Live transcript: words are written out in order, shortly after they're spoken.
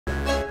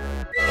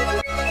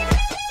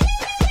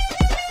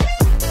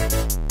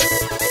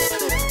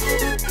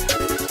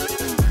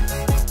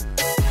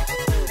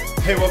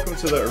Hey, welcome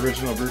to the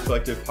Original Brew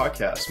Collective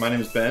podcast. My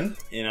name is Ben.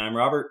 And I'm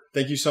Robert.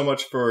 Thank you so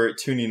much for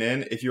tuning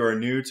in. If you are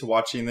new to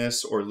watching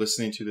this or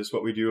listening to this,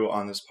 what we do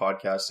on this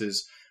podcast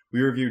is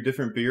we review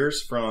different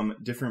beers from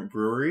different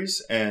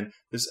breweries, and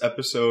this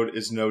episode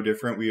is no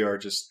different. We're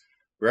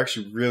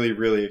actually really,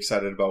 really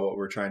excited about what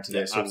we're trying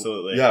today. Yeah,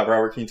 absolutely. Yeah,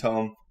 Robert, can you tell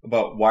them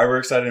about why we're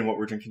excited and what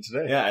we're drinking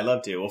today? Yeah, I'd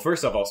love to. Well,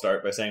 first off, I'll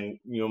start by saying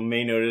you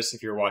may notice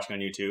if you're watching on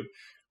YouTube,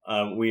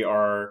 we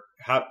are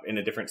in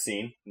a different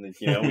scene.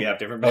 We have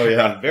different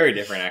background, very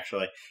different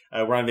actually.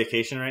 We're on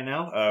vacation right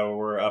now.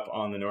 We're up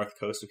on the north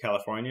coast of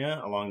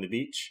California along the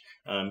beach.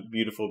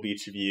 Beautiful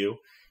beach view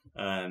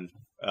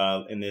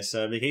in this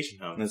vacation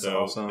home. That's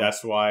so awesome.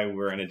 That's why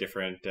we're in a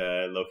different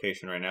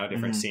location right now,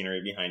 different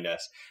scenery behind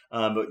us.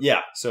 But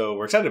yeah, so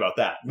we're excited about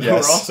that.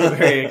 Yes. We're also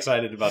very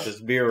excited about this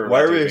beer.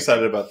 Why are we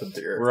excited about the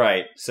beer?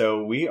 Right.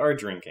 So we are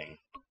drinking.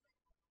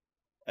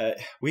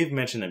 We've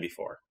mentioned them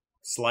before.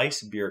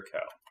 Slice Beer Co.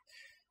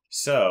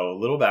 So,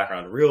 little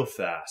background, real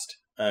fast.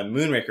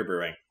 Moonraker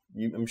Brewing.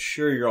 I'm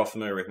sure you're all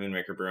familiar with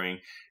Moonraker Brewing.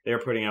 They're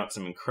putting out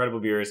some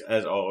incredible beers,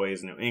 as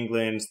always. New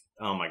England.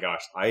 Oh my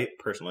gosh, I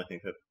personally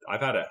think that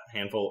I've had a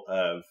handful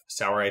of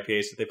sour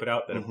IPAs that they put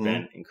out that have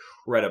been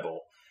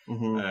incredible.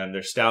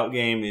 Their stout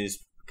game is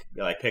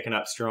like picking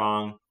up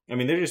strong. I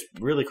mean, they're just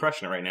really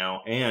crushing it right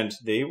now. And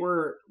they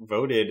were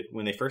voted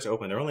when they first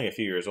opened. They're only a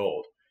few years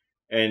old.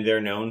 And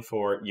they're known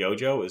for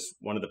Yojo is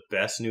one of the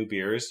best new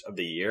beers of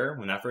the year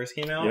when that first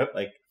came out. Yep.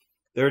 Like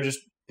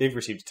they've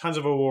received tons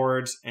of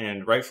awards,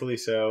 and rightfully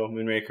so.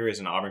 Moonraker is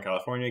in Auburn,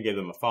 California. Give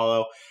them a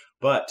follow.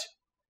 But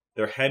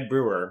their head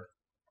brewer,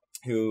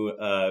 who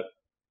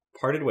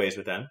parted ways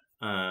with them,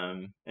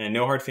 and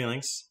no hard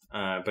feelings,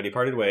 but he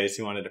parted ways.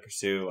 He wanted to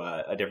pursue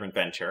a different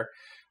venture.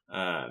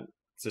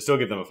 So still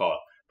give them a follow.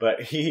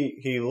 But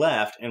he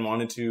left and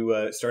wanted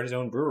to start his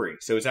own brewery.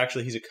 So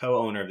he's a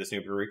co-owner of this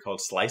new brewery called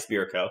Slice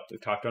Beer Co.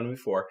 We've talked about it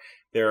before.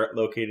 They're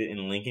located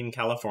in Lincoln,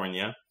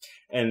 California.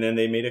 And then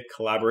they made a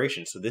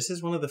collaboration. So this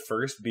is one of the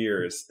first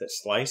beers that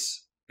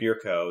Slice Beer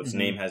Co.'s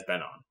name has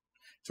been on.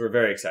 So we're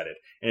very excited.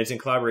 And it's in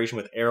collaboration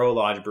with Arrow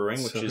Lodge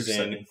Brewing, which is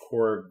in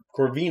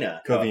Covina.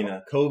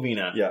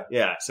 Yeah.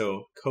 Yeah.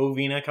 So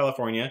Covina,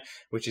 California,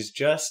 which is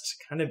just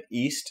kind of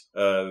east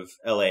of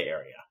LA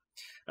area.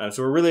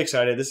 So we're really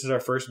excited. This is our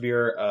first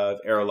beer of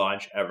Arrow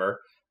Lodge ever.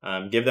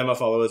 Give them a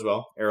follow as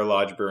well, Arrow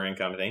Lodge Brewing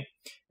Company.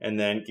 And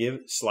then give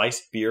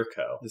Slice Beer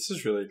Co. This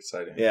is really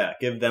exciting. Yeah,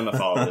 give them a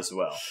follow as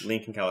well.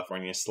 Lincoln,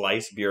 California,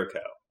 Slice Beer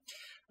Co.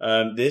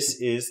 This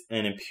is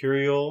an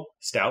Imperial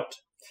Stout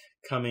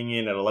coming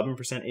in at 11%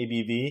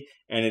 ABV,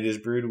 and it is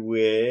brewed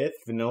with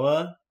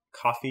vanilla,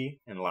 coffee,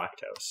 and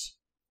lactose.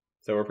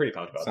 So we're pretty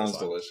pumped about this. Sounds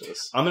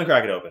delicious. I'm going to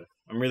crack it open.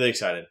 I'm really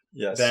excited.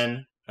 Yes.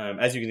 Ben,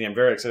 as you can see, I'm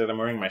very excited. I'm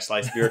wearing my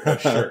Slice Beer Co.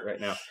 shirt right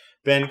now.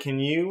 Ben, can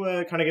you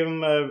kind of give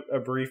them a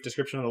brief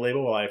description of the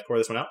label while I pour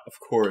this one out? Of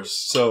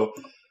course. So,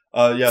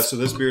 so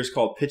this beer is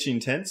called Pitching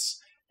Tents,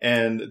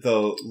 and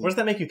what does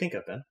that make you think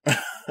of, Ben?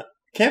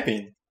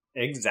 Camping.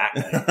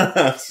 Exactly.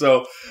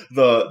 So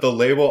the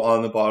label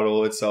on the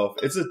bottle itself,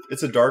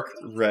 it's a dark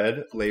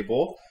red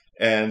label,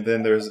 and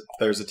then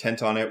there's a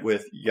tent on it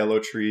with yellow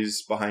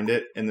trees behind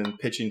it, and then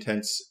Pitching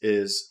Tents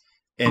is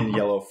in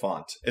yellow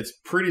font. It's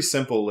pretty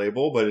simple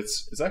label, but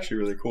it's actually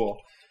really cool.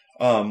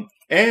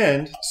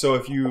 And so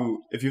if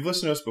you've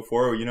listened to us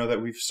before, you know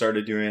that we've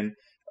started doing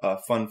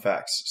fun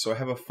facts. So I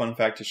have a fun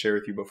fact to share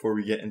with you before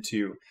we get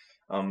into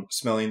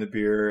smelling the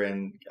beer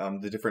and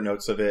the different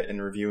notes of it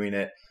and reviewing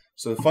it.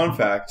 So the fun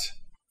fact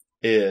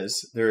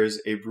is there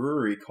is a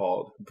brewery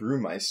called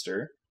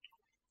Brewmeister.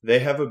 They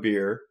have a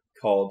beer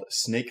called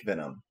Snake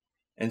Venom,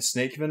 and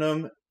Snake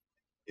Venom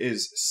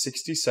is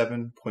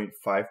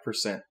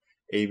 67.5%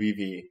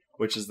 ABV,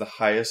 which is the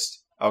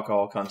highest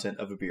alcohol content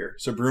of a beer.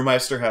 So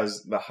Brewmeister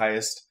has the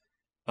highest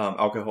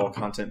alcohol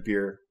content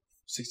beer,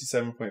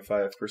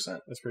 67.5%.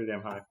 That's pretty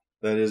damn high.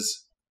 That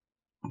is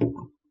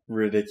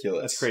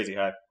ridiculous. That's crazy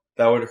high.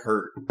 That would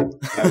hurt,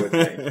 I would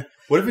think.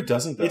 What if it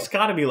doesn't, though? It's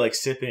got to be like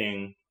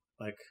sipping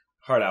like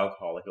hard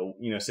alcohol, like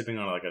sipping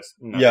on like a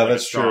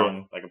that's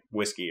strong, true, like a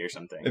whiskey or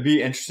something. It'd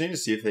be interesting to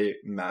see if they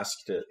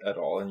masked it at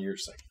all, and you're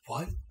just like,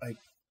 what?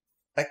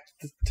 It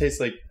tastes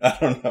like, I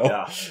don't know.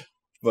 Yeah.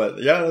 But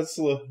yeah, that's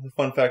a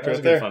fun fact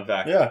right there. Fun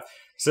fact. Yeah.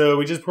 So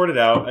we just poured it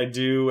out. I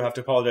do have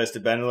to apologize to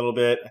Ben a little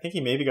bit. I think he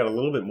maybe got a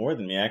little bit more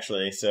than me,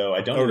 actually. So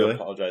I don't need to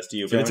apologize to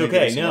you. But it's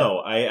okay. No,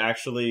 I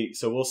actually...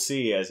 So we'll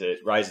see as it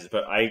rises.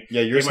 But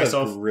yours has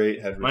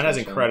great head retention. Mine has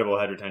incredible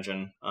head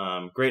retention.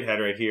 Great head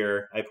right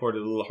here. I poured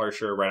it a little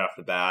harsher right off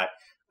the bat.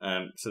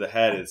 So the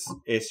head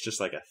it's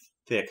just like a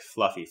thick,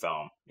 fluffy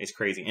foam. It's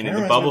crazy. And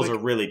the bubbles are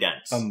really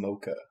dense. A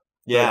mocha.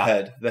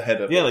 Yeah. The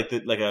head of it. Yeah, like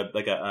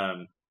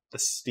the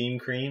steam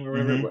cream or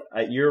whatever.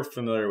 You're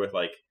familiar with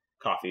like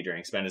coffee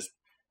drinks. Ben is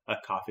a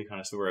coffee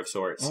connoisseur of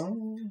sorts,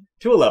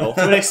 to a level,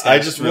 to an extent. I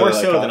just really more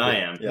like so coffee. than I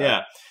am.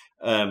 Yeah.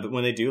 But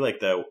when they do like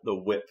the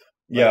whip,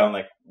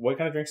 like what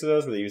kind of drinks are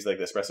those? Where they use like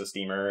the espresso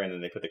steamer and then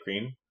they put the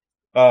cream?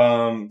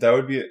 That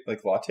would be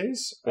like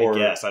lattes, I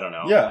guess, I don't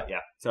know.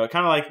 Yeah. So it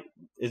kind of like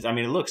I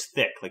mean, it looks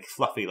thick, like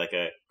fluffy, like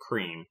a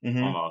cream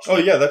almost. Oh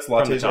yeah, that's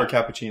lattes or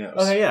cappuccinos.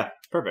 Okay, yeah,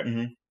 perfect.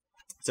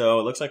 So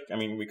it looks like, I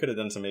mean, we could have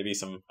done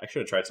I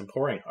should have tried some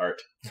pouring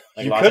art.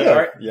 Like you could have,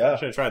 art. yeah. I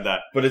should have tried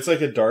that. But it's like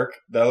that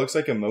looks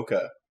like a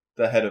mocha,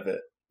 the head of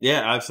it.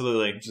 Yeah,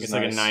 absolutely. It's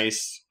like a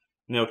nice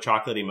milk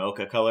chocolatey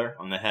mocha color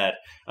on the head.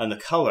 And the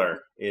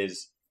color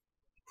is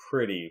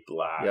pretty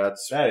black. Yeah,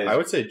 I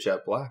would say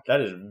jet black.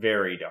 That is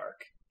very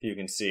dark. You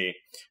can see.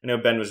 I know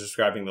Ben was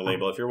describing the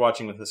label. If you're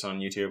watching with us on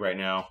YouTube right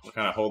now, we'll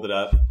kind of hold it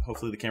up.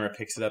 Hopefully the camera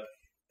picks it up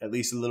at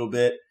least a little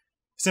bit.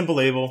 Simple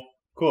label.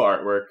 Cool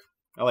artwork.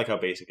 I like how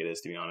basic it is,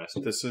 to be honest.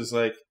 This is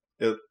like,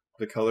 the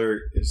color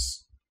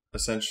is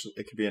essentially,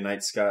 it could be a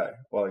night sky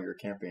while you're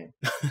camping.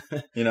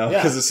 You know,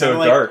 because it's so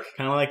dark.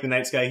 Kind of like the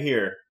night sky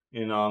here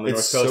on the North Coast.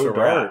 It's so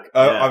dark.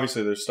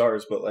 Obviously, there's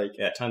stars, but like...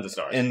 Yeah, tons of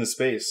stars. In the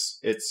space,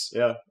 it's...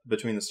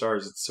 Between the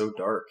stars, it's so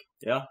dark.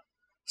 Yeah.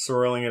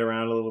 Swirling it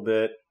around a little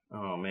bit.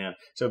 Oh, man.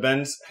 So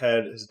Ben's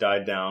head has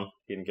died down.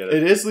 He didn't get it.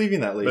 It is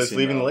leaving that lacing. But it's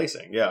leaving the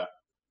lacing, yeah.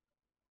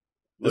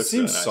 It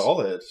seems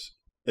solid.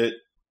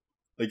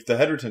 Like, the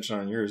head retention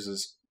on yours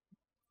is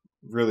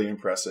really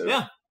impressive.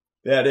 Yeah.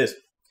 Yeah, it is.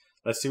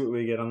 Let's see what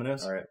we get on the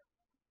nose. All right.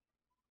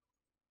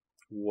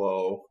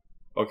 Whoa.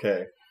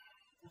 Okay.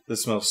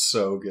 This smells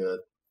so good.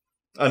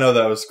 I know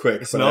that was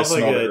quick. It smells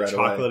like a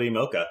chocolatey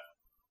mocha.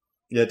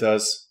 Yeah, it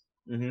does.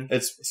 Mm-hmm.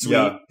 It's sweet.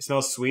 Yeah. It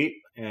smells sweet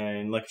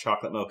and like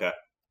chocolate mocha.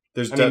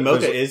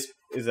 Mocha is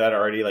that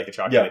already like a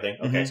chocolate thing?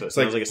 Okay, so it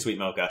smells like a sweet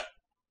mocha.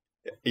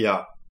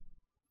 Yeah.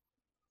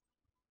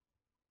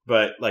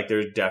 But like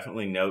there's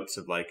definitely notes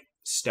of like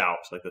stout,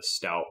 like the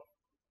stout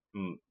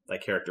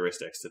like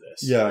characteristics to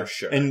this. Yeah, for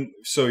sure. And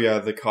so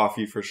the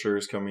coffee for sure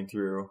is coming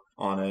through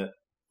on it.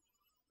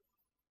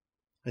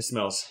 This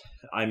smells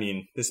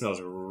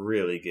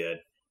really good.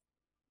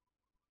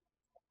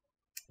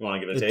 You want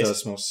to give it a taste? It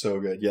does smell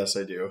so good. Yes,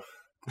 I do.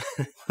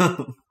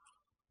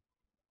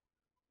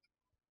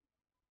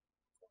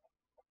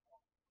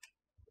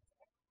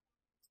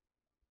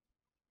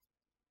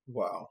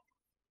 Wow.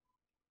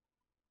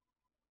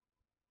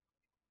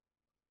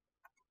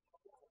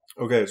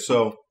 Okay,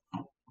 so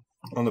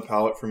on the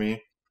palate for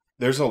me,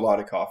 there's a lot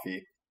of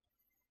coffee.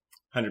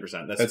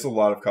 100%. That's a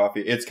lot of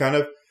coffee. It's kind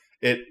of,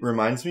 it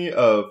reminds me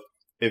of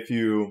if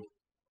you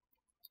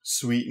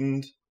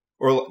sweetened,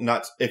 or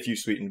not if you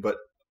sweetened, but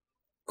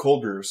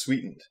cold brew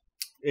sweetened.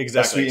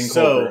 Exactly.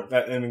 So,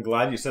 and I'm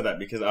glad you said that,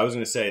 because I was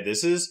going to say,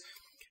 this is,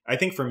 I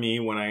think for me,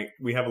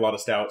 we have a lot of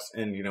stouts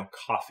and,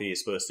 coffee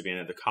is supposed to be in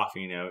it, the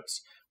coffee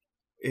notes.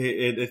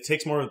 It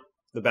takes more of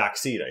the back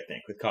seat, I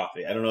think, with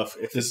coffee. I don't know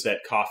if this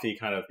that coffee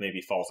kind of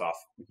maybe falls off.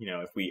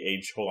 If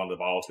we hold on to the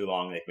bottle too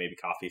long, like maybe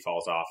coffee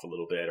falls off a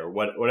little bit or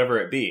whatever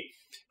it be.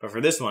 But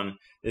for this one,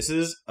 this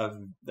is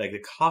like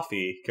the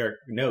coffee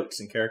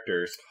notes and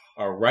characters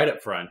are right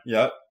up front.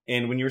 Yep.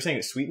 And when you were saying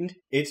it's sweetened,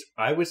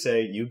 I would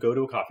say you go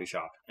to a coffee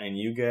shop and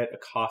you get a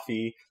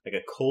coffee, like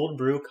a cold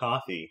brew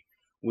coffee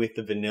with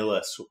the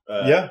vanilla,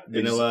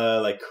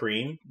 like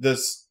cream.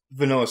 This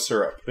vanilla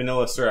syrup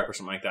or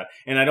something like that.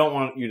 And I don't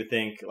want you to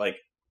think like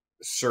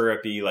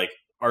syrupy, like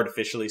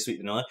artificially sweet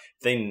vanilla.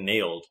 They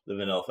nailed the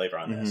vanilla flavor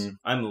on this.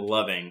 I'm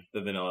loving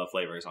the vanilla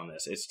flavors on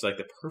this. It's like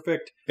the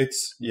perfect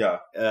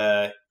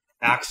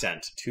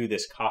accent to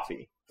this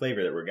coffee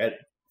flavor that we're getting.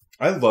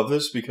 I love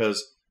this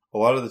because a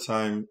lot of the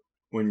time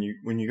when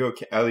you go,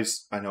 at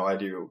least I know I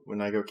do,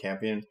 when I go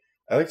camping,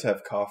 I like to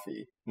have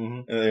coffee,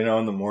 in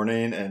the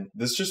morning. And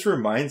this just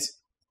reminds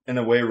me,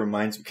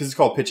 because it's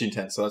called pitching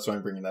tent, so that's why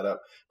I'm bringing that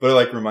up. But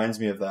it reminds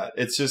me of that.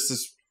 It's just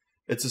this,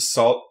 it's a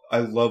salt. I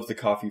love the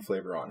coffee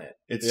flavor on it.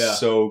 It's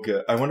so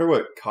good. I wonder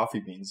what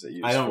coffee beans they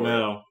use. I don't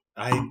know.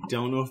 I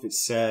don't know if it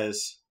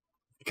says.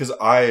 Because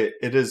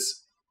it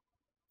is.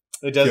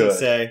 It doesn't good.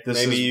 Say.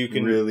 This Maybe is you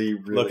can really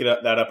look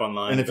that up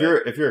online. And if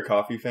you're a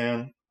coffee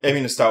fan, I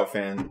mean a stout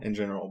fan in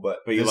general, but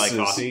you like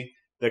coffee,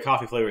 the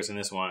coffee flavors in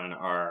this one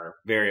are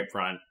very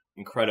upfront,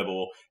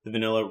 incredible. The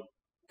vanilla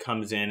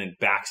comes in and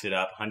backs it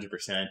up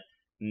 100%.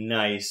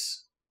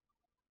 Nice,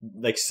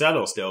 like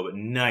subtle still, but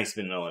nice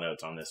vanilla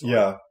notes on this one.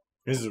 Yeah,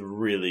 this is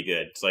really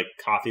good. It's like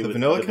coffee with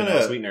vanilla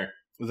sweetener.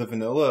 The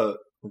vanilla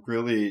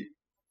really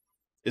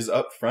is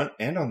up front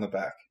and on the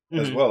back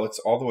as well. It's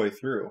all the way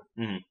through,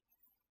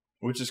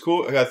 which is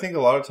cool. I think a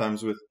lot of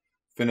times with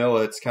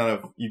vanilla, it's kind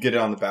of, you get it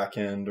on the back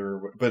end,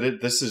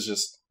 this is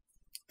just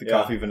the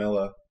coffee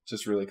vanilla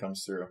just really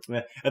comes through.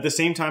 Yeah. At the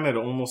same time, I'd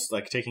almost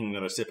taking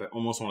another sip. I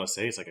almost want to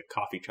say it's like a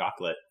coffee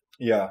chocolate.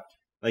 Yeah,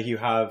 like you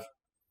have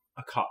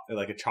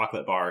like a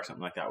chocolate bar or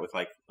something like that with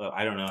I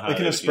don't know how like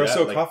an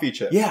espresso coffee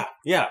chip. Yeah.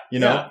 Yeah.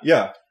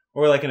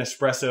 Or like an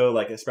espresso,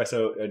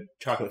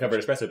 chocolate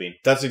covered espresso bean.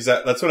 That's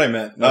what I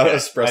meant. Not an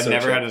espresso. I've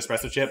never had an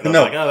espresso chip. And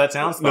I was like, oh, that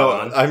sounds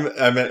spot on.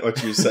 I meant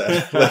what you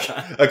said. Like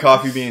a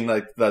coffee bean,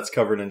 that's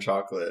covered in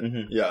chocolate.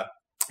 Yeah.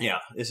 Yeah.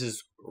 This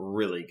is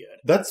really good.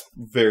 That's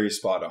very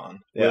spot on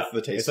with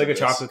the taste. It's like a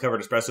chocolate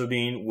covered espresso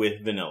bean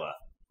with vanilla,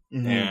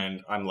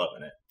 and I'm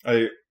loving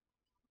it.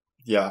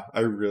 Yeah, I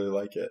really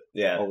like it.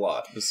 Yeah. A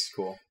lot. This is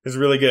cool. It's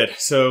really good.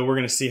 So we're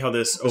going to see how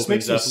this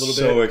opens up a little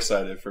bit. I'm so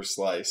excited for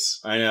Slice.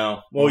 I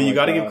know. Well, you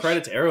got to give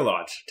credit to Arrow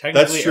Lodge.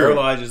 Technically, That's true. Arrow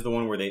Lodge is the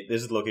one where this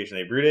is the location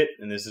they brewed it,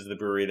 and this is the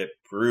brewery that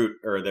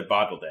that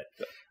bottled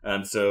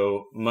it.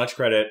 So much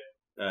credit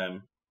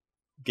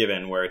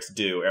given where it's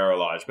due, Arrow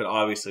Lodge. But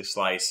obviously,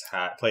 Slice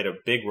played a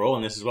big role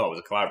in this as well. It was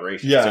a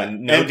collaboration. Yeah. So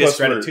no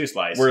discredit to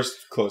Slice. We're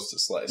close to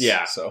Slice.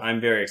 Yeah. So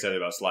I'm very excited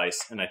about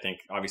Slice, and I think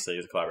obviously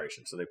it's a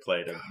collaboration, so they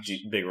played a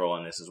big role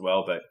in this as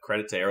well. But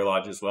credit to Arrow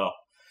Lodge as well.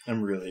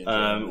 I'm really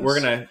enjoying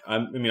this.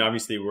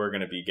 Obviously we're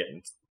gonna be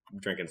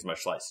drinking as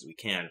much Slice as we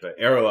can, but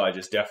Arrow Lodge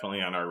is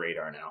definitely on our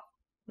radar now,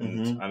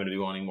 and I'm gonna be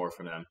wanting more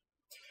from them.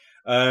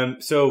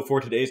 So for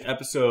today's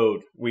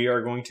episode, we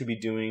are going to be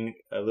doing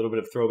a little bit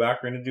of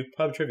throwback. We're going to do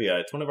pub trivia.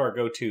 It's one of our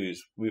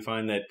go-tos. We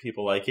find that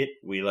people like it.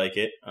 We like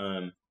it.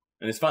 And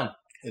it's fun.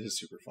 It is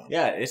super fun.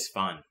 Yeah, it's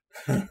fun.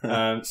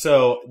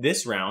 So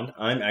this round,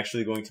 I'm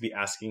actually going to be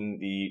asking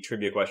the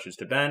trivia questions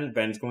to Ben.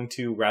 Ben's going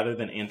to, rather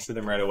than answer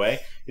them right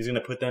away, he's going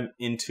to put them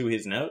into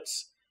his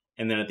notes.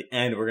 And then at the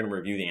end, we're going to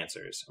review the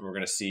answers. And we're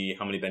going to see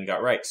how many Ben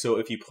got right. So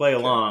if you play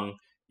along,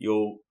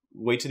 you'll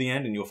wait to the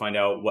end and you'll find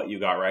out what you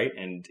got right.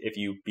 And if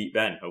you beat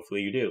Ben,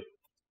 hopefully you do.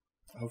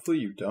 Hopefully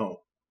you don't.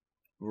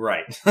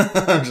 Right.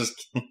 I'm just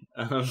kidding.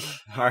 All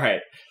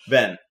right.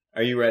 Ben,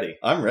 are you ready?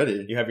 I'm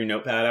ready. You have your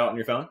notepad out on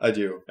your phone? I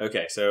do.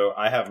 Okay, so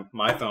I have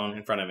my phone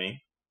in front of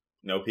me.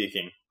 No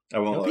peeking. I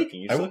won't No look.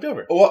 peeking. You just looked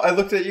over. Well, I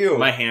looked at you.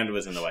 My hand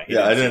was in the way.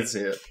 I didn't see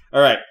it.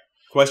 All right.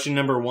 Question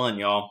number 1,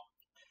 y'all.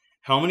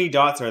 How many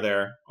dots are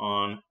there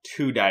on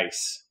 2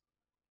 dice?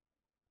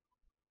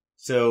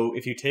 So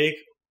if you take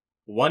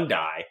 1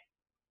 die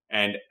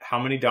and how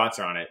many dots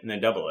are on it and then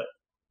double it.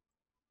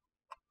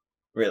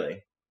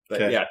 Really?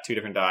 But yeah, 2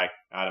 different die.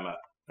 Add them up.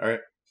 All right.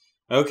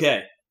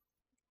 Okay.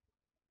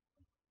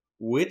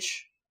 Let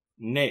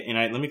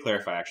me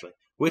clarify actually.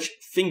 Which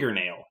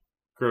fingernail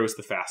grows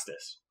the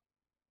fastest?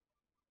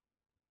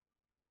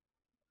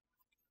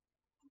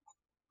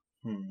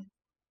 All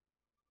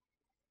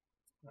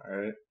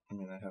right. I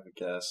mean, I have a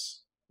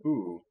guess.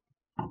 Ooh.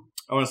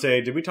 I want to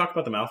say, did we talk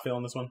about the mouthfeel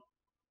in this one?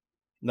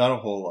 Not a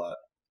whole lot.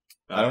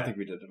 Okay. I don't think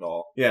we did at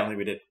all. Yeah, I don't think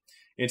we did.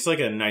 It's like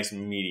a nice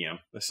medium.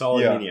 A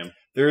solid medium.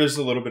 There is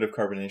a little bit of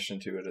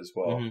carbonation to it as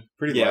well.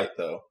 Pretty light,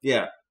 though.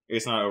 Yeah.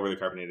 It's not overly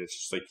carbonated. It's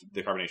just like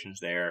the carbonation's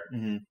there.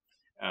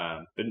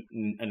 But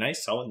a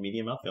nice, solid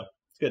medium mouthfeel.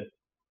 It's good.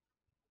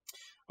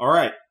 All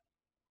right.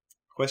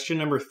 Question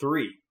number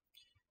 3.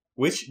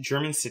 Which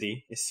German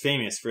city is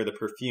famous for the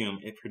perfume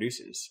it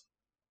produces?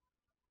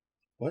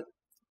 What?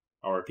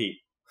 I'll repeat.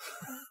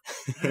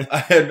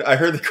 I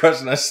heard the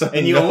question.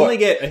 And you only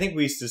get, I think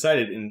we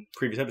decided in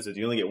previous episodes,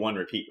 you only get 1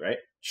 repeat, right?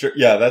 Sure.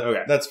 Yeah,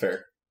 that's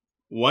fair.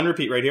 1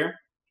 repeat right here.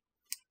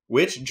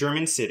 Which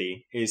German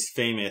city is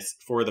famous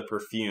for the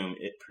perfume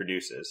it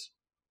produces?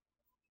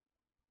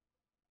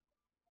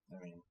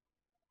 I mean,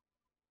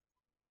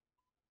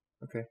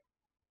 okay.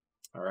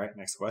 All right,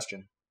 next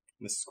question.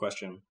 This is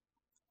question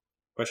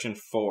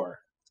 4.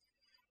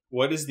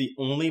 What is the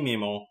only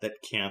mammal that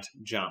can't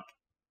jump?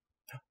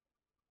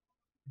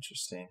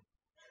 Interesting.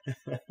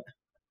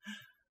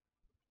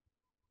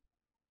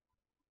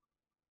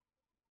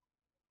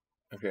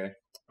 Okay.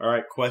 All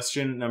right,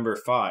 question number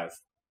 5.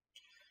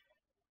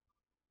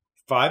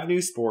 5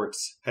 new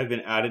sports have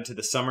been added to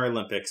the Summer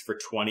Olympics for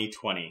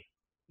 2020.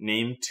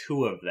 Name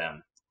 2 of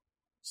them.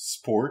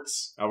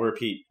 Sports? I'll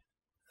repeat.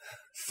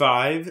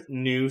 5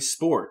 new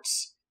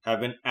sports have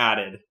been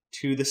added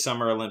to the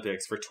Summer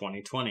Olympics for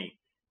 2020.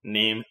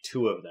 Name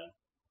 2 of them.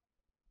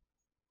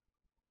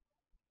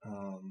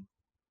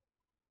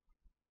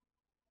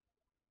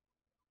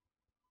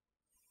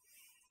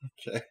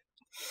 Okay.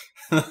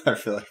 I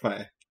feel like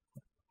my...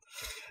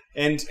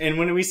 And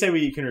when we say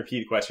we can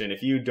repeat a question,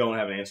 if you don't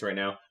have an answer right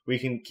now, we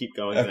can keep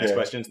going to the next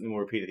questions and then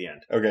we'll repeat at the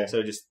end. Okay.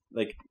 So just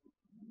like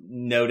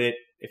note it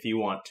if you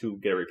want to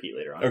get a repeat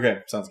later on. Okay,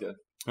 sounds good.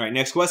 All right,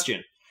 next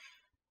question.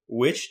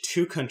 Which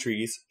 2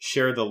 countries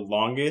share the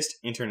longest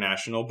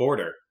international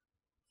border?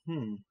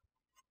 2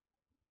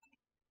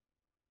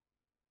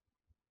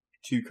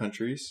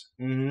 countries?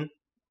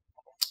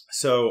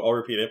 So I'll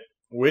repeat it.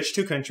 Which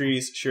 2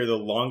 countries share the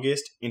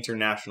longest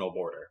international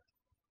border?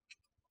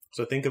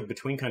 So think of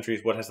between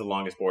countries, what has the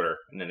longest border?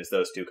 And then it's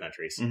those 2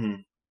 countries.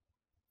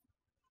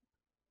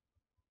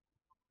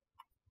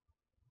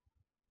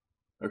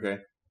 Okay.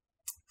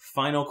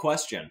 Final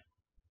question.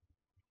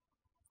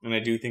 And I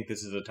do think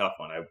this is a tough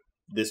one.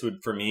 This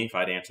would, for me, if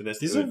I'd answer this...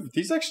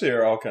 These actually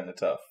are all kind of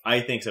tough.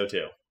 I think so,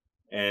 too.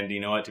 And you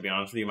know what? To be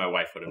honest with you, my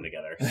wife put them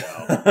together.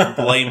 So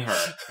blame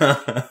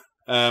her.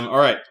 All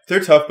right. They're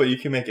tough, but you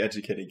can make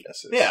educated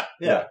guesses.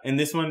 Yeah. And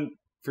this one,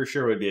 for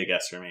sure, would be a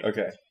guess for me.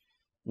 Okay.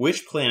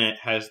 Which planet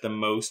has the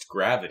most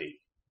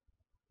gravity?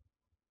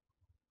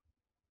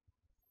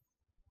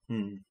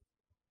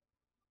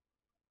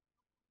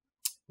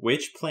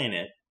 Which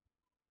planet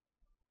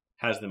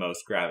has the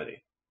most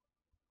gravity?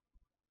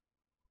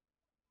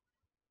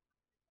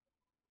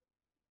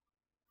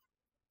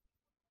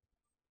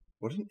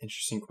 What an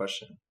interesting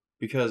question.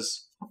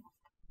 Because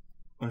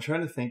I'm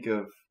trying to think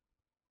of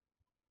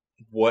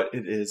what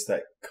it is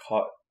that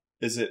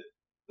is it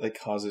like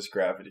causes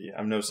gravity.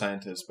 I'm no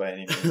scientist by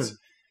any means.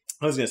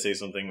 I was gonna say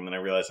something, and then I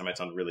realized I might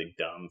sound really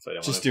dumb, so I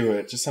don't. Just do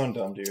it. Just sound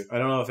dumb, dude. I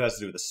don't know if it has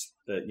to do with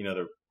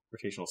the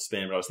rotational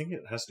spin, but I was thinking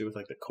it has to do with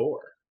like the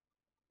core.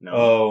 No.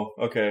 Oh,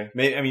 okay.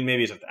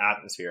 Maybe it's with the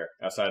atmosphere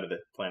outside of the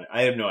planet.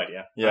 I have no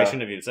idea. Yeah. I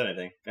shouldn't have even said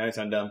anything. I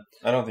sound dumb.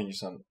 I don't think you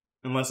sound.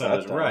 Unless I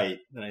was right,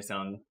 then I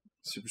sound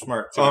super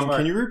smart. Super smart.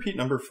 Can you repeat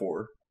number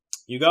 4?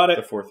 You got it.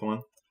 The fourth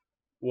one.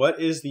 What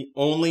is the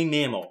only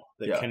mammal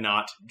that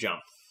cannot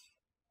jump?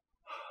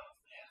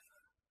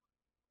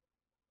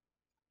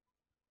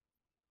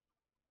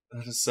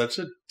 That is such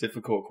a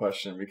difficult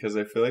question because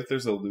I feel like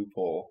there's a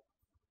loophole.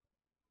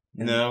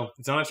 No,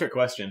 it's not a trick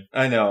question.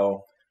 I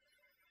know.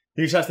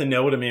 You just have to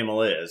know what a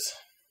mammal is,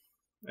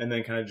 and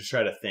then kind of just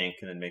try to think,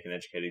 and then make an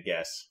educated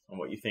guess on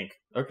what you think.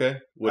 Okay.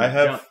 I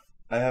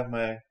have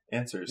my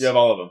answers. You have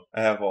all of them.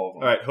 I have all of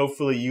them. All right.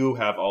 Hopefully, you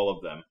have all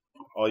of them.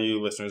 All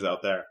you listeners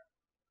out there.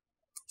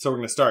 So we're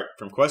going to start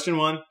from question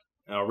 1.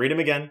 And I'll read them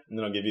again, and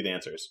then I'll give you the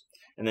answers.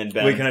 And then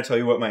Ben. Wait, can I tell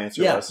you what my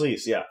answer was? Yeah,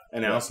 please. Yeah.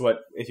 Announce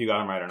if you got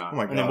them right or not. Oh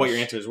my gosh. And then what your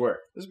answers were.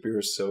 This beer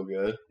is so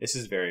good. This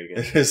is very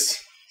good. It is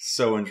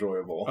so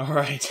enjoyable. All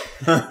right.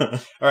 All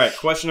right.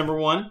 Question number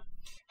 1.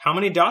 How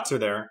many dots are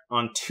there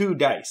on 2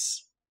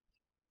 dice?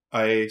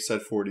 I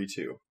said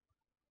 42.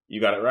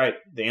 You got it right.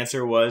 The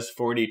answer was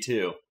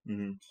 42.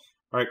 Mm-hmm.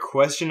 All right.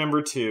 Question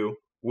number 2.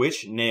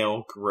 Which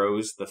nail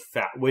grows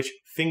which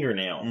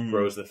fingernail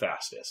grows the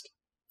fastest?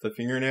 The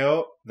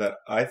fingernail that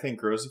I think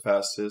grows the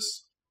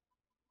fastest.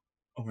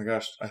 Oh my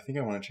gosh, I think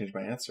I want to change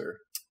my answer.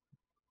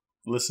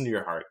 Listen to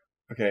your heart.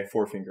 Okay,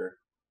 forefinger.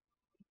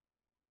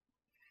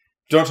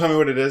 Don't tell me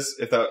what it is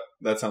if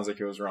that sounds like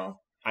it was wrong.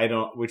 I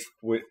don't. Which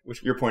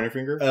your pointer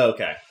finger? Oh,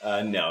 okay.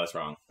 No, that's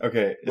wrong.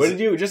 Okay. What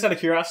did you? Just out of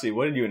curiosity,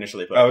 what did you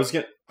initially put?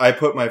 I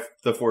put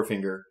the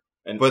forefinger,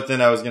 but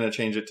then I was gonna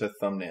change it to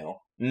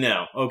thumbnail.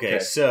 No. Okay.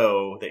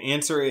 So the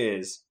answer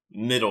is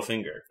middle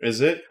finger.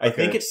 Is it? I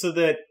think it's so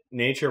that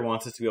nature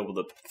wants us to be able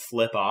to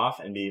flip off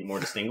and be more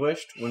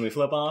distinguished when we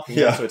flip off.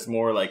 Yeah. So it's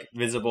more like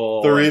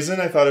visible. The reason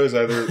I thought it was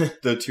either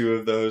the two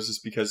of those is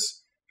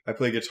because I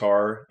play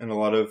guitar and a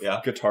lot of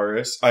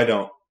guitarists. I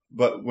don't.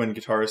 But when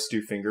guitarists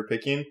do finger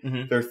picking,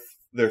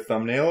 their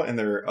thumbnail and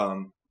their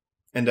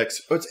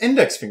index. Oh, it's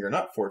index finger,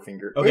 not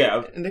forefinger. Okay,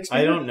 index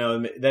finger? I don't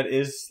know. That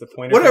is the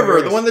pointer. Whatever,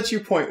 finger the one that you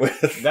point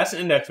with. That's an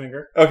index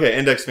finger. Okay,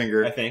 index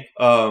finger. I think.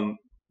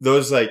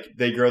 Those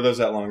they grow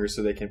those out longer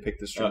so they can pick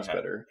the strings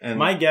better. And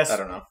my guess, I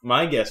don't know.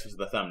 My guess was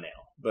the thumbnail,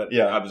 but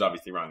I was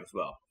obviously wrong as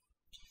well.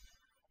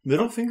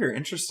 Middle finger,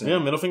 interesting. Yeah,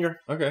 middle finger.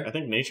 Okay. I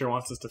think nature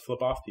wants us to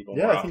flip off people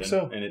more often. I think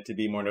so. And it to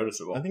be more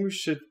noticeable. I think we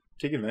should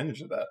take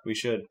advantage of that. We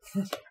should.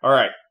 All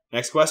right.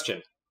 Next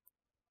question.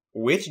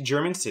 Which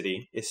German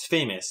city is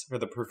famous for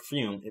the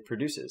perfume it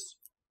produces?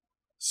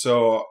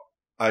 So,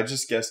 I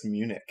just guessed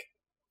Munich.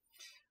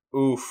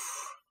 Oof.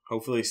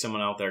 Hopefully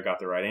someone out there got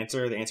the right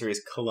answer. The answer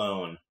is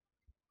Cologne.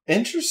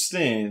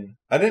 Interesting.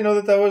 I didn't know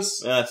that was...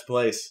 That's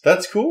place.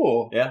 That's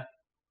cool. Yeah.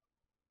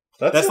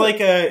 That's like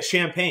a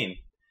champagne.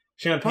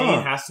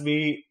 Champagne has to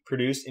be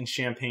produced in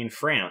Champagne,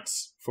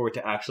 France, for it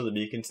to actually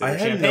be considered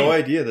champagne. I had no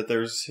idea that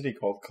there was a city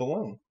called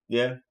Cologne.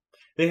 Yeah.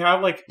 They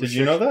have Did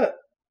you know that?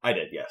 I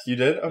did, yes. You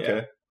did?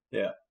 Okay.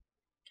 Yeah.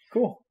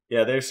 Cool.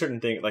 Yeah, there's certain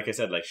things, like I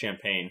said, like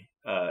champagne.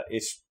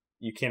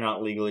 You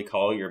cannot legally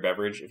call your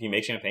beverage, if you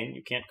make champagne,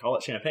 you can't call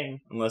it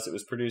champagne unless it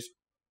was produced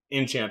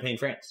in Champagne,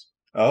 France.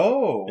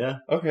 Oh. Yeah.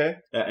 Okay.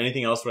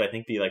 Anything else would I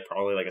think be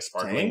probably a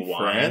sparkling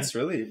wine. France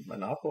really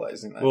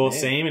monopolizing that. Well,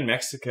 same in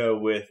Mexico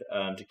with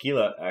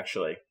tequila,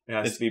 actually. It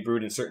has to be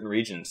brewed in certain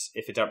regions.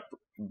 If it's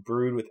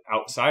brewed with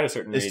outside of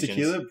certain regions. Is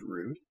tequila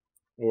brewed?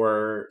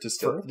 Or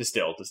distilled?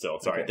 Distilled.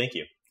 Sorry, thank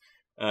you.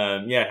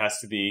 It has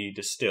to be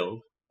distilled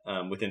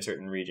within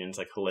certain regions,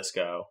 like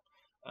Jalisco.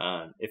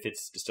 If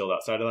it's distilled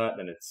outside of that,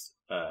 then it's...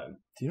 Do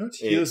you know what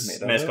tequila's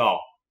made of? Mezcal.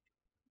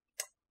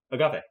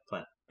 Agave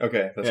plant.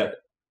 Okay, that's right.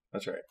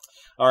 That's right.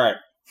 All right.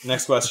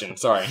 Next question.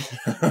 Sorry.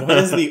 What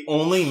is the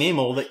only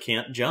mammal that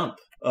can't jump?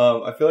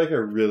 I feel like I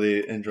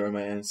really enjoy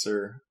my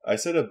answer. I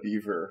said a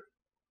beaver.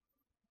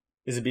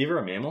 Is a beaver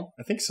a mammal?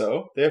 I think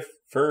so. They have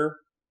fur.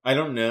 I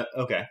don't know.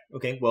 Okay.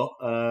 Well,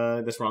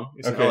 that's wrong.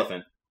 It's an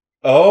elephant.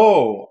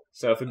 Oh.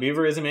 So if a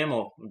beaver is a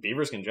mammal,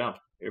 beavers can jump.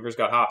 Beavers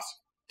got hops.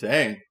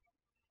 Dang.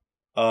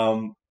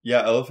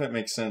 Yeah, elephant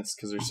makes sense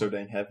because they're so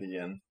dang heavy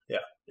and...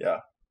 Yeah.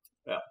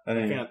 I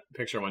can't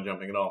picture one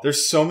jumping at all.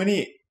 There's so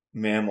many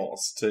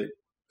mammals to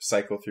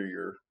cycle through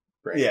your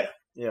brain.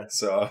 Yeah.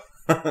 So,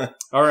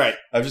 all right.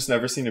 I've just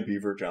never seen a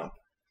beaver jump.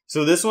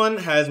 So this one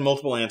has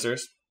multiple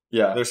answers.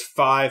 Yeah. There's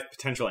 5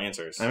 potential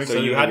answers. So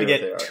you had to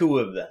get 2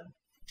 of them.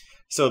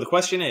 So the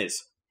question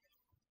is,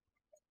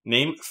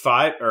 name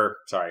 5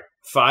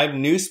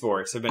 new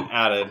sports have been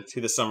added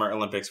to the Summer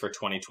Olympics for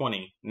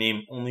 2020.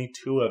 Name only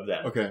 2 of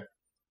them. Okay.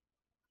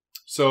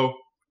 So,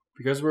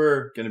 because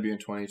we're going to be in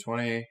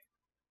 2020,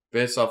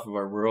 based off of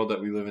our world that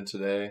we live in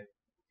today,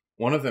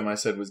 one of them I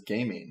said was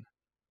gaming.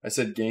 I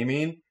said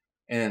gaming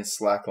and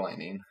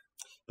slacklining.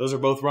 Those are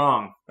both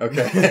wrong.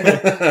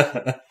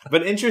 Okay.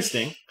 But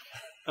interesting.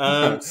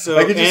 So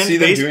I could just see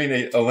them based, doing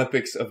an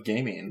Olympics of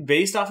gaming.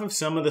 based off of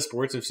some of the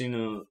sports I've seen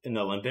in the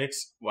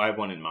Olympics. Well, I have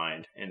one in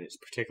mind, and it's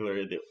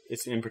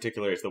in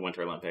particular it's the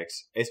Winter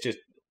Olympics. It's just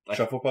like,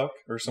 Shuffle puck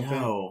or something?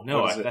 No,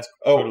 that's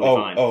totally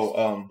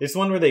fine. It's the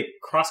one where they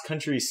cross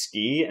country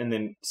ski and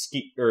then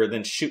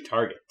then shoot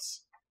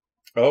targets.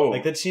 Oh,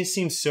 Like that just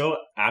seems so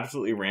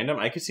absolutely random.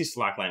 I could see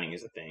slacklining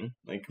as a thing.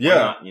 Like, Yeah.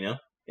 why not, you know,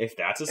 if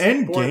that's a sport.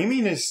 and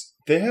gaming is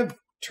they have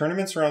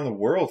tournaments around the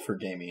world for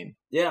gaming.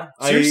 Yeah,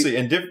 Seriously,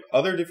 in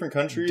other different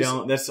countries.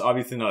 That's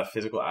obviously not a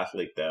physical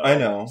athlete though. I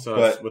know, So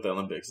but that's what the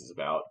Olympics is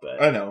about.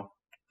 But I know.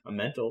 a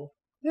mental.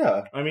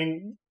 Yeah, I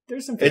mean,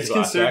 there's some. it's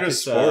Physical considered a aspect.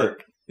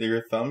 sport.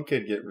 Your thumb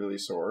could get really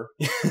sore.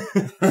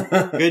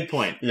 Good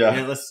point.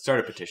 Yeah. Let's start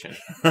a petition.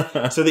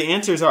 So the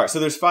answers are,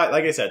 there's 5,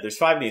 like I said, there's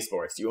 5 in these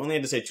sports. You only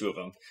had to say 2 of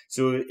them.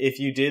 So if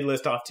you did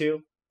list off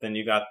 2, then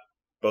you got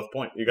both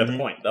point. You got the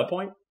point. The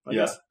point, I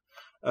guess.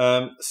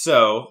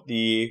 So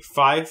the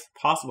 5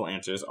 possible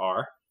answers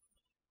are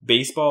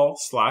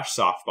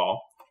baseball/softball,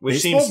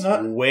 which Baseball's seems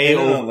not way in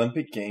an over.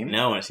 Olympic game.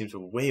 No, and it seems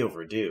way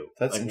overdue.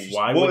 That's like, interesting.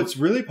 why Well, would it's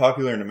really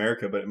popular in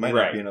America, but it might not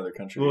Right. be in other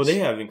countries. Well, they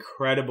have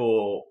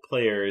incredible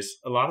players.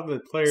 A lot of the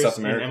players South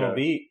in America.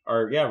 MLB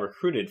are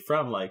recruited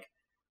from like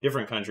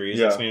different countries,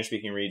 Yeah. like Spanish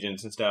speaking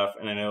regions and stuff.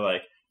 And I know I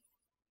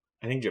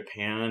think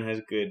Japan has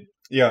good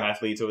Yeah,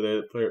 athletes over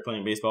there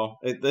playing baseball.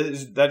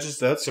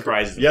 That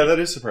surprises me. yeah, that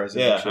is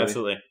surprising. Yeah, actually.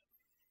 absolutely.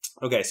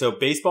 Okay, so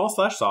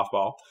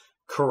baseball/softball,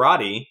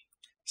 karate,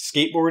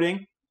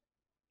 skateboarding,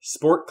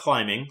 sport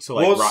climbing, so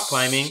like Well, rock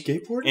climbing,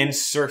 skateboarding, and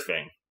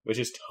surfing, which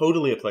is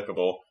totally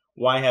applicable.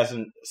 Why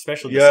hasn't,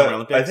 especially the Summer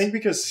Olympics? I think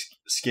because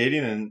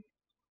skating and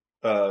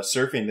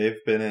surfing, they've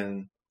been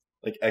in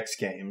like X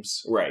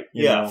Games, right.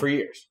 you Yeah, know. for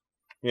years.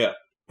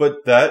 But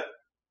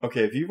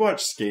if you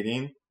watch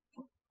skating,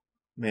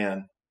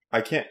 man,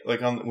 I can't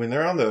when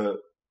they're on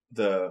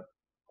the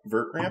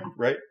vert ramp,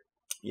 right?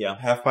 Yeah.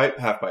 Half pipe,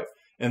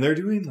 and they're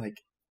doing like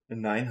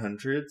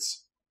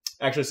 900s.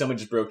 Actually, someone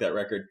just broke that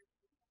record.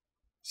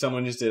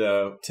 Someone just did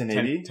a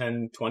 1080?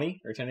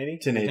 1020 or 1080?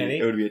 1080.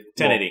 It would be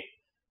 1080.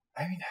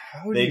 I mean,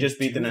 how do They you just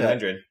beat do the that?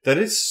 900. That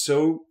is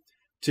so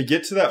to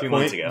get to that few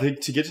point. months ago.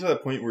 To get to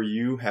that point where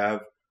you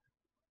have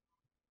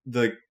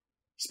the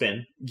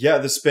Spin.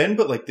 the spin,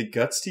 but like the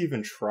guts to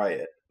even try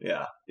it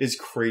Yeah. is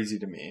crazy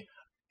to me.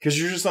 Because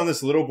you're just on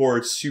this little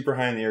board, super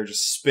high in the air,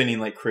 just spinning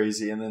like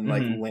crazy, and then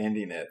like Mhm.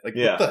 landing it. Like,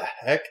 Yeah. what the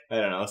heck? I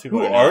don't know. Those people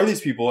Who are are nuts.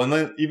 these people? And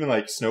then even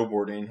like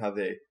snowboarding, how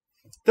they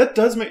that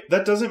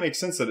doesn't make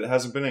sense that it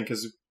hasn't been in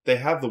because they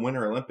have the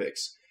Winter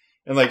Olympics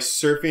and like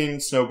surfing,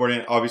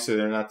 snowboarding. Obviously,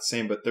 they're not the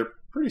same, but they're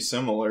pretty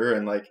similar.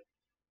 And like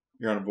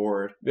you're on a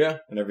board, Yeah.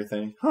 and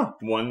everything. Huh?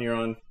 One, you're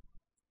on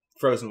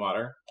frozen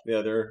water. The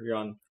other, you're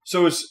on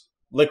So it's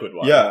liquid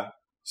water. yeah.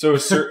 So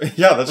it's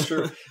yeah, that's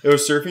true. It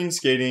was surfing,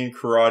 skating,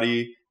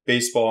 karate,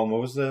 baseball, and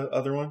what was the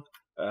other one?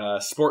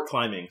 Sport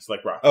climbing. It's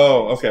like rock.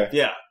 Oh, okay.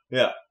 Yeah.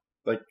 Yeah.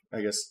 Like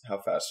I guess how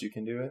fast you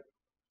can do it,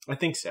 I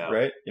think so.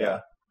 right? Yeah.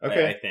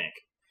 Okay. I think.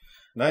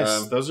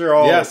 Nice. Those are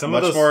all some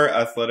of much those- more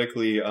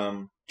athletically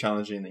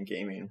challenging than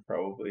gaming,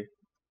 probably.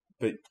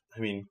 But, I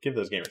mean, give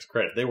those gamers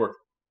credit. They work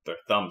their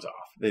thumbs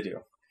off. They do.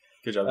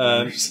 Good job,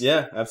 gamers.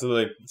 Yeah,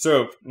 absolutely.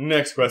 So,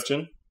 next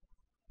question.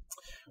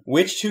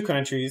 Which 2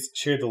 countries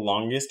share the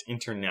longest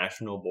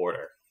international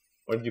border?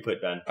 What did you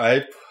put, Ben?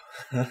 I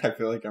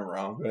feel like I'm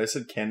wrong, but I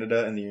said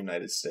Canada and the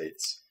United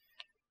States.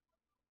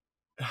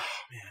 Oh,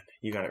 man.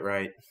 You got it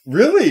right.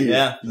 Really?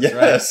 Yeah, that's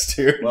Yes,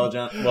 dude. Well,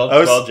 John.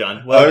 I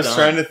John. I was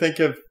trying to think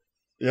of.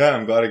 Yeah,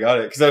 I'm glad I got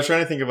it because I was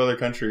trying to think of other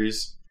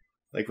countries.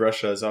 Like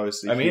Russia is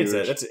obviously. I mean, huge.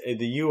 that's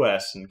the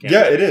U.S. and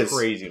Canada. Yeah, it is.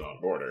 Crazy long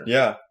border.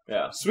 Yeah.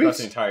 Yeah. Sweet. Across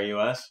the entire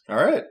U.S. All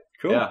right.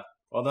 Cool. Yeah.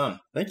 Well done.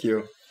 Thank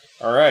you.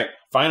 All right.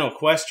 Final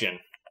question.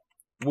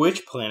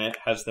 Which planet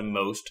has the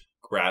most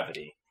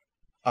gravity?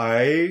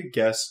 I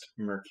guessed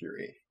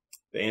Mercury.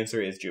 The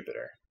answer is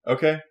Jupiter.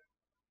 Okay.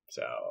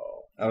 So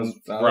I was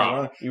wrong.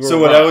 wrong. You were So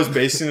what I wrong. was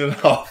basing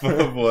it off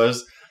of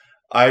was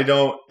I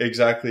don't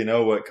exactly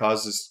know what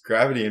causes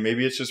gravity, and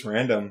maybe it's just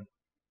random.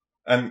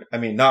 I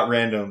mean, not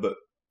random, but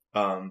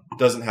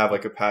doesn't have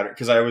like a pattern.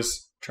 Because I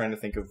was trying to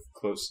think of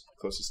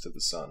closest to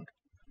the sun.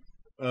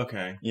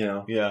 Okay. You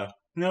know? Yeah.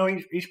 No,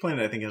 each planet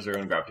I think has their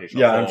own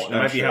gravitational Yeah, pull. I'm It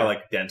might be sure. how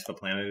like dense the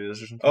planet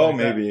is or something. Oh, like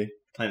that. maybe.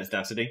 Planet's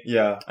density.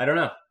 Yeah. I don't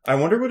know. I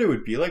wonder what it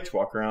would be like to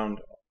walk around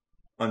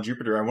on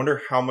Jupiter. I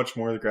wonder how much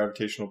more the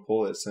gravitational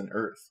pull is than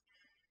Earth.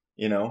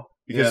 You know?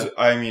 Because,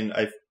 I mean,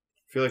 I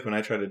feel like when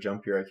I try to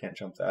jump here, I can't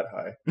jump that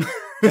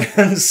high.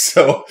 And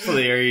so... So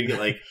the area you get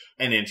like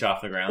an inch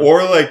off the ground.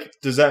 Or, like,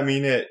 does that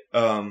mean it...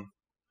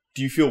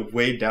 do you feel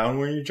weighed down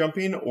when you're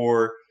jumping?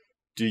 Or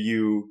do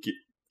you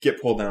get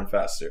pulled down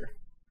faster?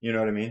 You know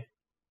what I mean?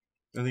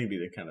 I think it'd be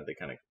they kind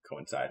of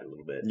coincide a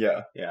little bit.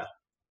 Yeah. Yeah.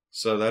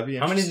 So that'd be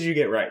How many interesting. did you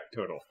get right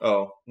total?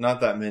 Oh,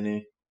 not that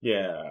many.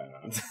 Yeah.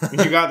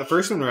 You got the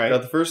first one I right.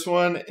 got the first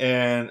one,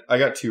 and I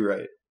got 2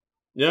 right.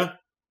 Yeah.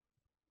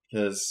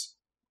 Because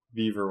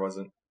Beaver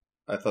wasn't...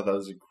 I thought that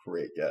was a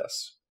great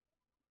guess.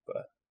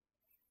 But...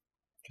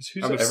 Because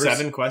who's Out of ever...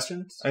 7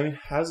 questions? I mean,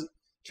 has...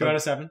 2 out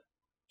of 7?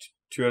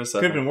 2 out of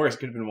 7. Could have been worse.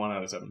 Could have been 1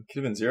 out of 7.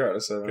 Could have been 0 out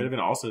of 7. Could have been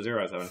also 0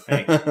 out of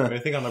 7. Hey, I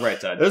think on the right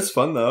side. It's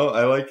fun though.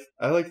 I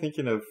like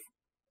thinking of.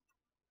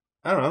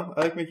 I don't know.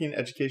 I like making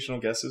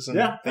educational guesses. And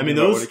I mean,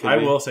 those. I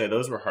will say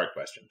those were hard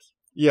questions.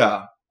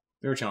 Yeah,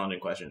 they were challenging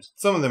questions.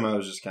 Some of them I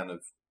was just kind of.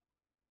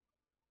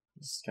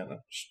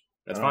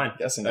 That's fine.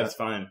 Guessing. That's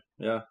fine.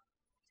 Yeah.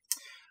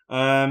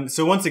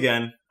 So once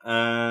again,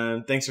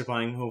 thanks for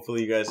playing.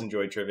 Hopefully you guys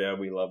enjoyed trivia.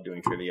 We love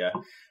doing trivia.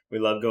 We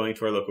love going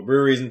to our local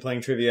breweries and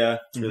playing trivia.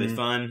 It's really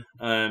fun.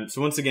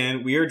 So once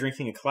again, we are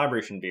drinking a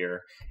collaboration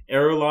beer,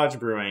 Arrow Lodge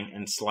Brewing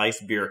and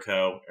Slice Beer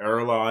Co.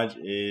 Arrow Lodge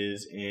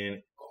is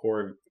in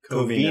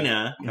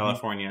Covina,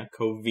 California.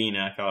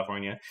 Covina,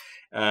 California.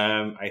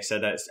 I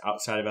said that's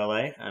outside of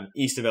LA,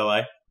 east of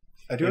LA.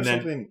 I do have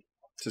something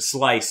to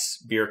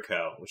Slice Beer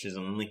Co., which is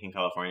in Lincoln,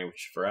 California,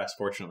 which for us,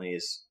 fortunately,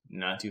 is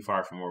not too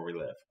far from where we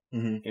live.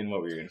 In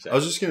what were you going to say? I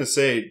was just going to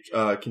say,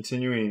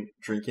 continuing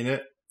drinking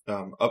it,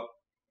 up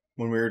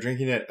when we were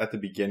drinking it at the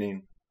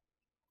beginning,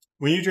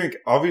 when you're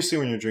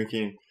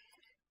drinking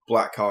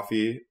black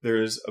coffee,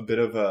 there's a bit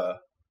of a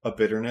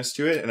bitterness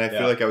to it, and I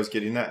feel like I was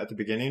getting that at the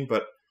beginning,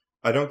 but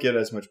I don't get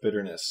as much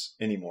bitterness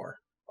anymore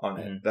on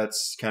it.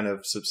 That's kind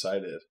of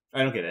subsided.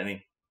 I don't get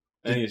any.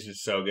 I think it's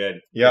just so good.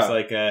 Yeah. It's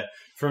like,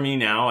 for me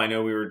now, I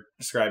know we were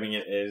describing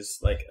it as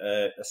like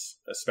a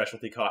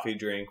specialty coffee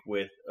drink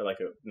with like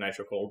a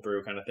nitro cold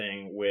brew kind of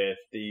thing with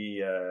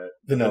the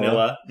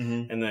vanilla.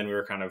 And then we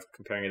were kind of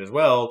comparing it as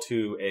well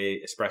to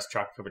a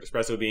chocolate covered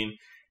espresso bean.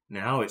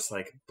 Now it's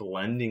like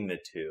blending the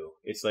two.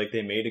 It's like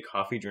they made a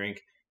coffee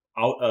drink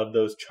out of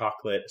those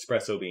chocolate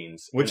espresso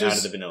beans and out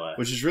of the vanilla.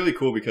 Which is really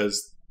cool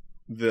because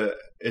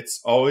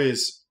it's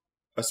always,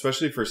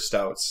 especially for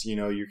stouts,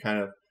 you kind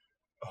of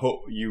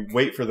you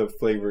wait for the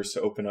flavors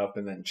to open up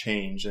and then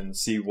change and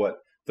see what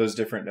those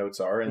different notes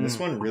are. And this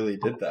one really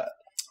did that.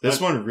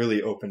 This one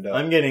really opened up.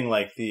 I'm getting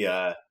like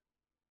the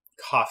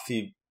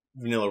coffee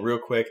vanilla real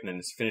quick and then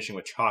it's finishing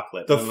with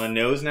chocolate. On my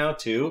nose now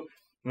too,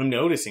 I'm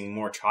noticing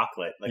more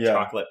chocolate, like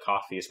chocolate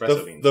coffee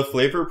espresso beans. The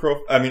flavor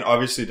profile, I mean,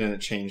 obviously didn't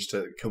change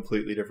to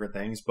completely different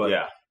things, but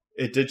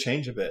it did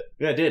change a bit.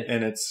 Yeah, it did.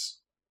 And it's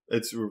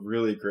a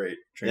really great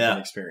drinking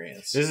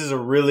experience. This is a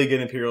really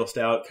good Imperial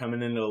Stout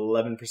coming in at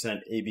 11%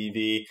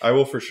 ABV. I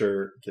will for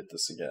sure get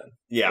this again.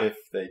 Yeah. If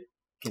they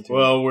continue.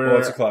 Well,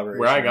 it's a collaboration.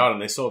 Where I got them,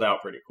 they sold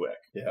out pretty quick.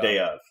 Day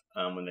of,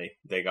 when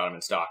they got them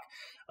in stock.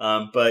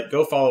 But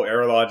go follow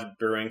Arrow Lodge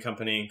Brewing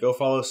Company. Go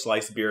follow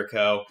Slice Beer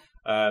Co.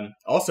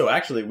 Also,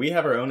 actually, we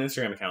have our own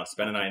Instagram accounts,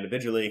 Ben and I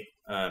individually,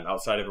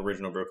 outside of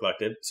Original Brew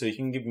Collective. So you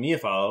can give me a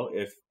follow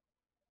if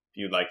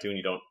you'd like to, and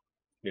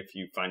if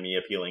you find me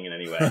appealing in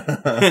any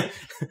way.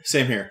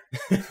 Same here.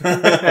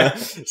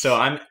 So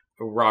I'm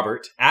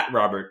Robert, at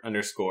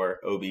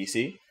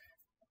Robert_OBC.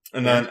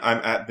 And then I'm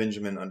at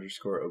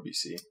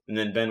Benjamin_OBC. And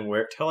then Ben,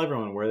 tell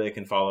everyone where they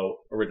can follow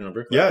Original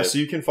Brew Collective. Yeah, so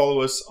you can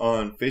follow us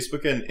on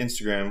Facebook and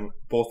Instagram,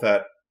 both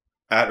at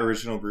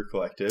Original Brew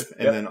Collective.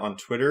 And then on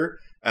Twitter,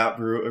 at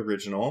Brew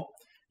Original.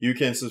 You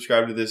can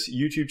subscribe to this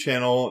YouTube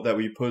channel that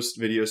we post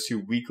videos to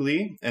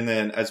weekly. And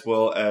then as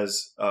well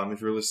as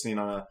if you're listening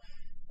on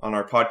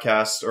our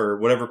podcast or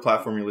whatever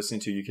platform you're listening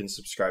to, you can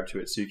subscribe to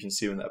it so you can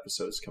see when the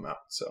episodes come out.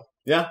 So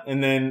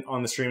and then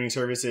on the streaming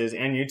services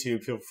and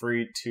YouTube, feel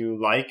free to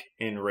like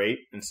and rate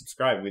and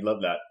subscribe. We'd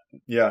love that.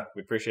 Yeah,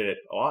 we appreciate it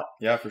a lot.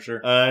 Yeah, for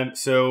sure.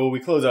 So we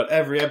close out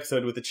every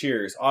episode with a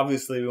cheers.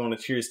 Obviously, we want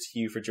to cheers to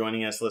you for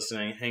joining us,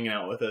 listening, hanging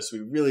out with us. We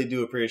really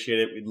do appreciate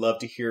it. We'd love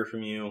to hear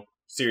from you.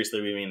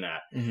 Seriously, we mean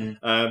that.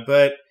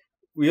 But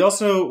we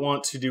also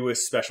want to do a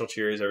special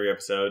cheers every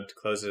episode to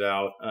close it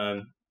out.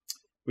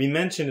 We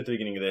mentioned at the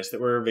beginning of this that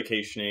we're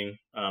vacationing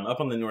up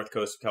on the north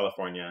coast of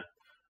California.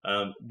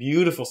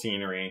 Beautiful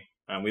scenery.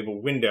 We have a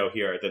window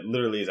here that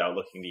literally is out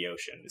looking the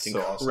ocean. It's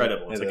so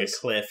incredible. Awesome. It's like a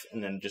cliff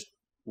and then just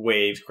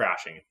waves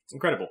crashing. It's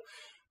incredible.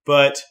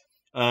 But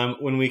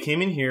when we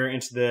came in here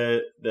into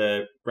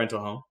the rental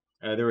home,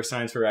 there were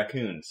signs for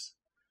raccoons.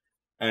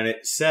 And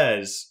it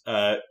says,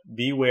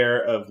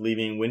 beware of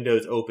leaving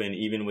windows open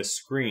even with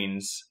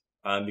screens,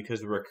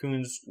 because the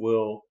raccoons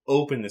will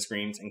open the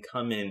screens and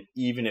come in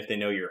even if they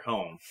know you're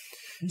home.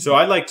 So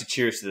I'd like to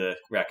cheers to the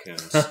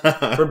raccoons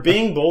for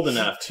being bold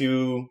enough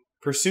to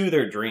pursue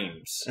their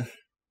dreams,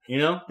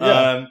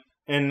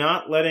 and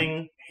not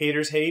letting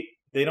haters hate.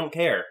 They don't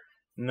care.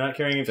 Not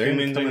caring if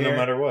humans are here. No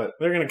matter what.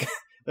 They're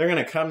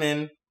gonna come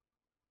in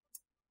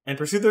and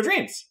pursue their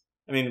dreams.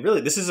 I mean,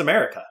 really, this is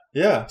America.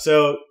 Yeah.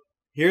 So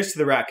here's to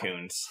the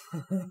raccoons.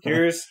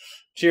 Cheers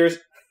to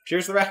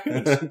the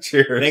raccoons.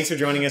 Cheers. Thanks for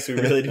joining us. We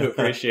really do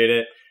appreciate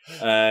it.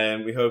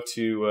 We hope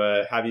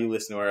to have you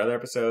listen to our other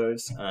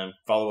episodes,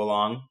 follow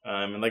along.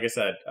 And like I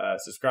said,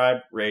 subscribe,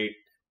 rate,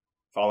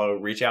 follow,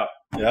 reach out.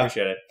 We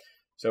appreciate it.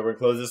 So we're going to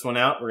close this one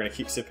out. We're going to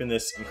keep sipping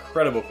this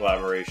incredible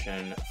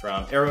collaboration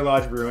from Arrow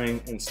Lodge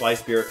Brewing and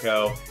Slice Beer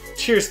Co.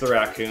 Cheers to the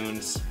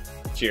raccoons.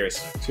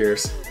 Cheers.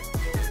 Cheers.